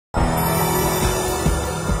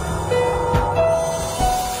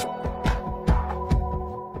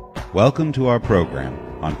Welcome to our program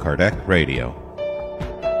on Kardec Radio.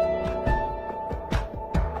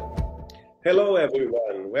 Hello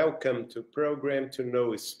everyone, welcome to Program to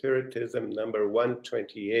Know Spiritism number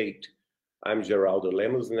 128. I'm Geraldo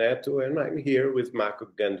Lemos, Neto, and I'm here with Marco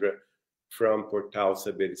Gandra from Portal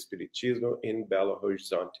Saber Spiritismo in Belo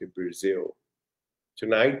Horizonte, Brazil.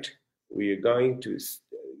 Tonight, we are going to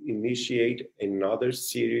initiate another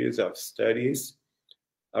series of studies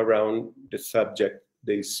around the subject,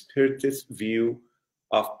 the Spiritist view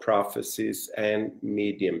of prophecies and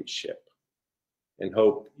mediumship, and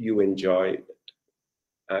hope you enjoy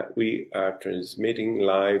it. We are transmitting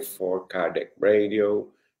live for Kardec Radio,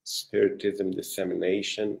 Spiritism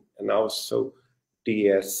Dissemination, and also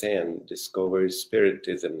DSN, Discovery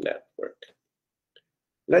Spiritism Network.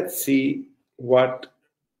 Let's see what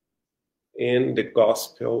in the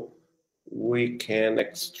Gospel we can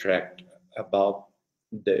extract about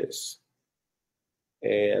this.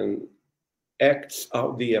 And Acts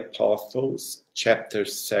of the Apostles, chapter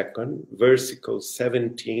 2, verses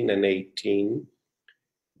 17 and 18,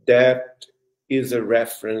 that is a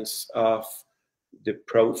reference of the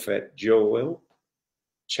prophet Joel,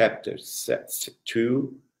 chapter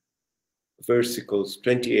 2, verses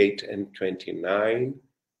 28 and 29.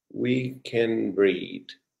 We can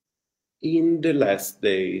read, "In the last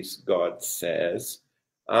days, God says,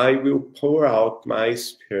 I will pour out my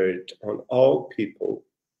spirit on all people.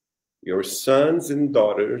 Your sons and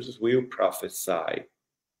daughters will prophesy.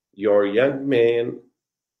 Your young men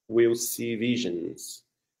will see visions.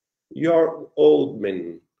 Your old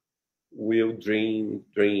men will dream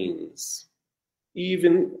dreams.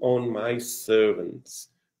 Even on my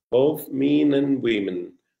servants, both men and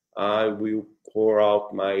women, I will pour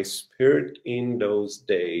out my spirit in those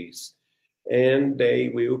days, and they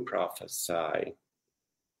will prophesy."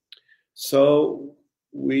 So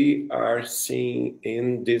we are seeing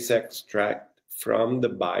in this extract from the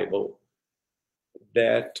Bible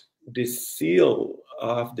that the seal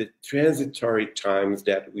of the transitory times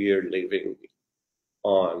that we are living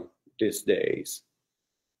on these days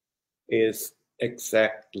is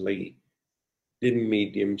exactly the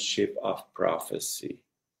mediumship of prophecy.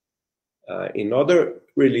 In other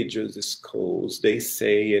religious schools, they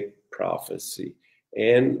say it prophecy.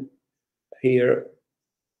 And here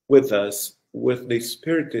with us, with the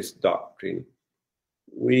Spiritist doctrine,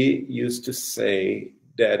 we used to say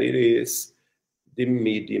that it is the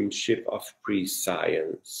mediumship of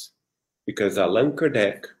pre-science, because Allan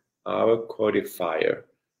Kardec, our codifier,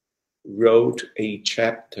 wrote a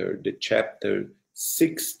chapter, the chapter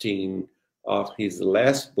 16 of his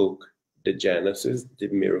last book, the Genesis, the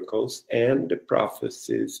Miracles, and the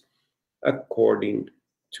Prophecies, according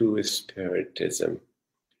to Spiritism.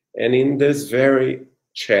 And in this very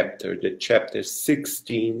chapter, the chapter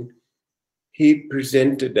 16, he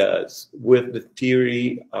presented us with the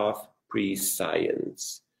theory of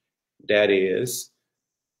pre-science. That is,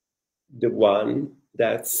 the one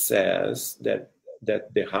that says that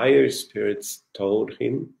the higher spirits told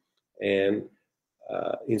him and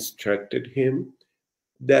instructed him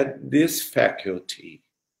that this faculty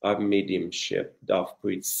of mediumship, of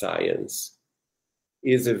pre-science,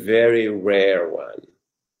 is a very rare one.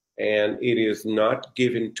 And it is not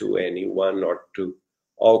given to anyone or to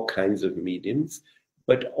all kinds of mediums,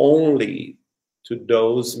 but only to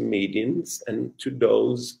those mediums and to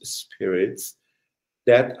those spirits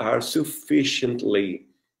that are sufficiently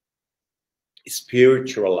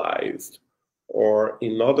spiritualized, or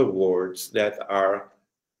in other words, that are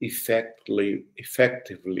effectively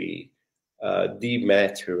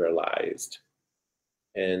dematerialized.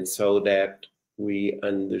 And so that we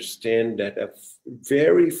understand that a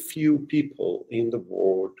very few people in the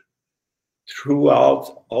world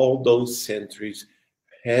throughout all those centuries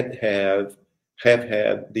have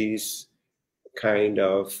had this kind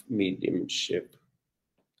of mediumship.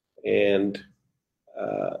 And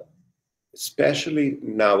especially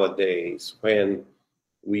nowadays, when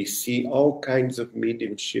we see all kinds of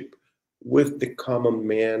mediumship with the common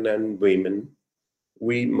men and women,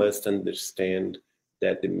 we must understand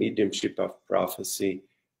that the mediumship of prophecy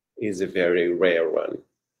is a very rare one.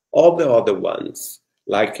 All the other ones,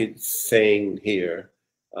 like it's saying here,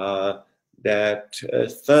 that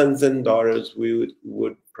sons and daughters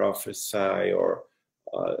would prophesy, or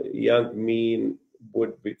young men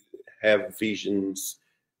would have visions,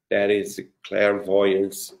 that is a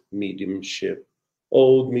clairvoyance mediumship.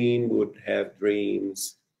 Old men would have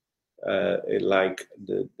dreams, like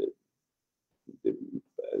the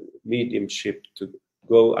mediumship to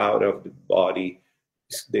go out of the body,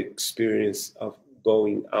 the experience of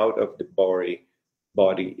going out of the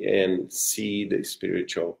body and see the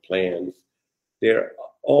spiritual plans. There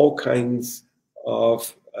all kinds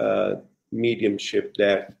of mediumship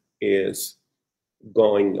that is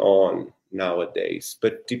going on nowadays.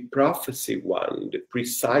 But the prophecy one, the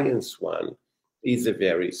prescience one, is a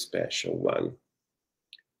very special one.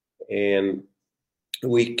 And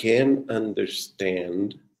we can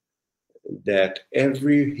understand that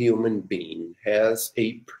every human being has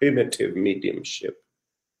a primitive mediumship,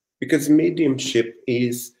 because mediumship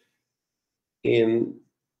is in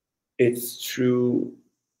its true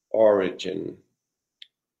origin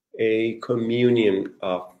a communion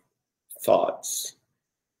of thoughts.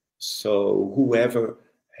 So whoever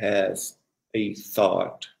has a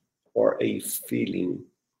thought or a feeling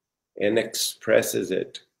and expresses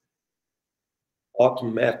it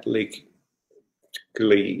automatically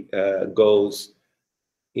goes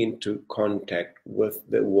into contact with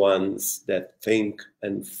the ones that think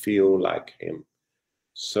and feel like him.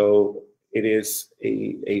 So it is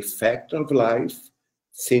a fact of life,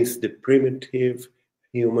 since the primitive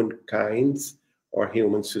humankinds or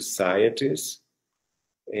human societies.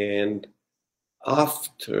 And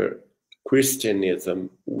after Christianism,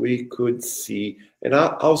 we could see, and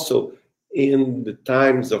also in the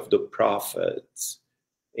times of the prophets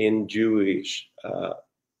in Jewish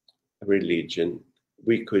religion,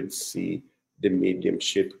 we could see the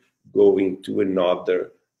mediumship going to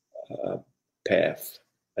another path,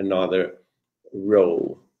 another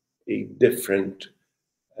role, a different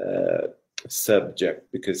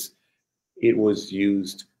subject, because it was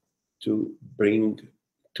used to bring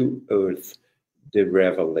to earth the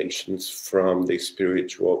revelations from the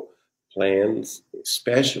spiritual plans,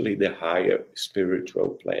 especially the higher spiritual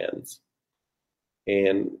plans.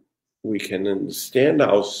 And we can understand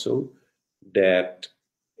also that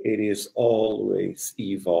it is always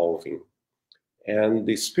evolving. And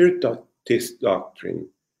the Spiritist doctrine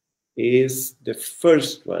is the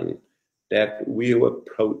first one that will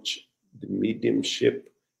approach the mediumship,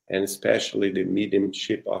 and especially the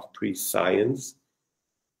mediumship of prescience,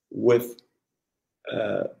 with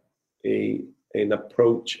an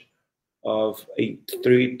approach of a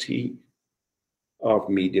treaty of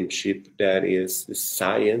mediumship, that is the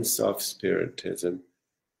science of Spiritism,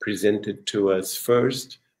 presented to us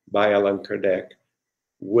first by Allan Kardec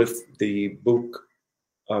with the book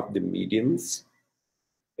of the mediums,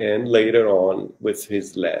 and later on with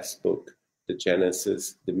his last book, the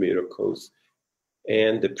Genesis, the miracles,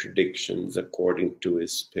 and the predictions according to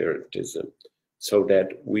his Spiritism, so that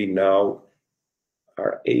we now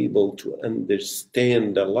are able to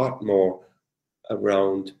understand a lot more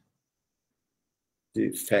around the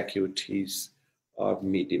faculties of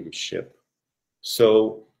mediumship.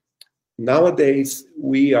 So nowadays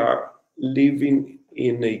we are living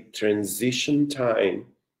in a transition time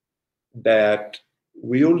that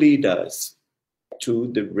will lead us to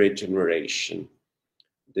the regeneration,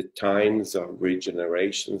 the times of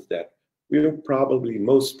regenerations that will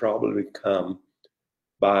most probably come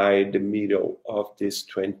by the middle of this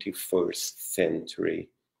 21st century.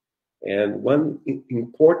 And one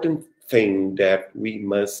important thing that we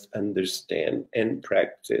must understand and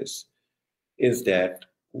practice is that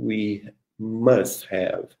we must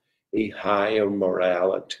have a higher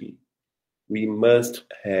morality. We must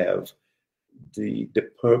have the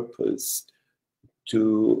purpose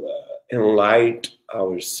to enlighten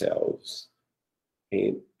ourselves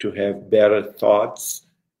and to have better thoughts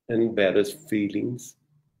and better feelings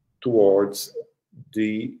towards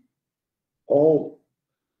all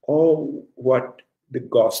what the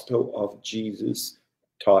gospel of Jesus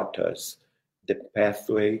taught us, the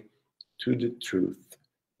pathway to the truth,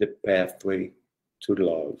 the pathway to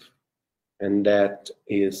love. And that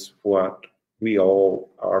is what we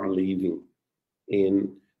all are living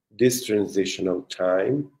in this transitional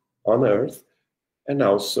time on earth, and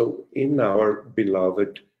also in our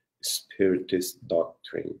beloved Spiritist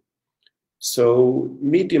doctrine. So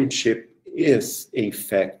mediumship is a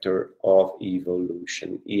factor of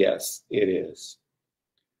evolution. Yes, it is.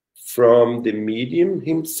 From the medium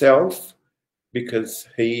himself, because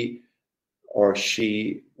he or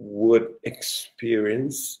she would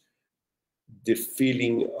experience the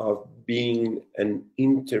feeling of being an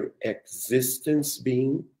inter-existence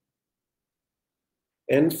being,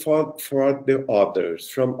 and for the others,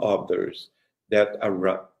 from others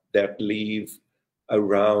that live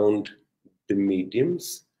around the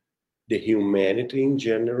mediums, the humanity in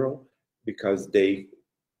general, because they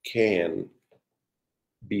can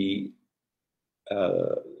be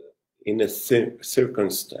in a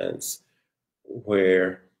circumstance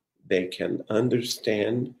where they can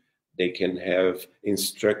understand, they can have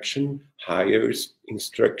instruction, higher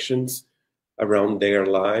instructions around their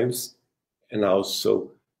lives, and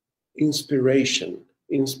also inspiration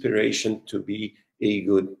inspiration to be a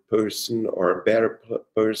good person or a better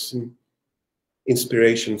person,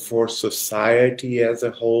 inspiration for society as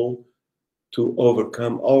a whole to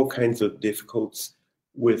overcome all kinds of difficulties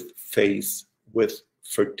with faith, with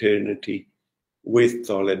fraternity, with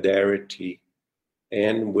solidarity,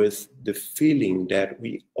 and with the feeling that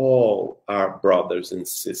we all are brothers and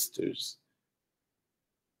sisters.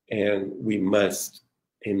 And we must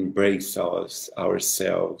embrace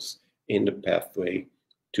ourselves in the pathway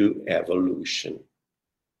to evolution.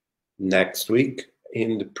 Next week,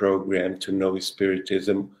 in the program To Know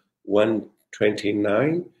Spiritism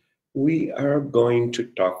 129, we are going to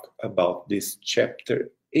talk about this chapter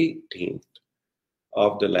 18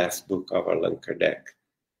 of the last book of Allan Kardec,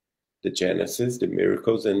 the Genesis, the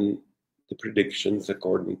miracles, and the predictions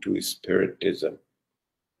according to Spiritism.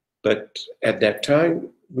 But at that time,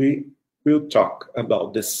 we will talk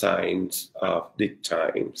about the signs of the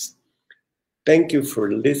times. Thank you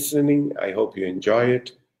for listening. I hope you enjoy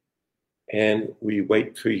it. And we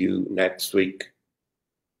wait for you next week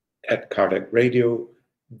at Kardec Radio,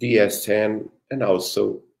 DSN, and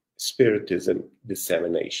also Spiritism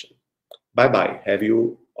Dissemination. Bye-bye. Have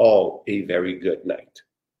you all a very good night.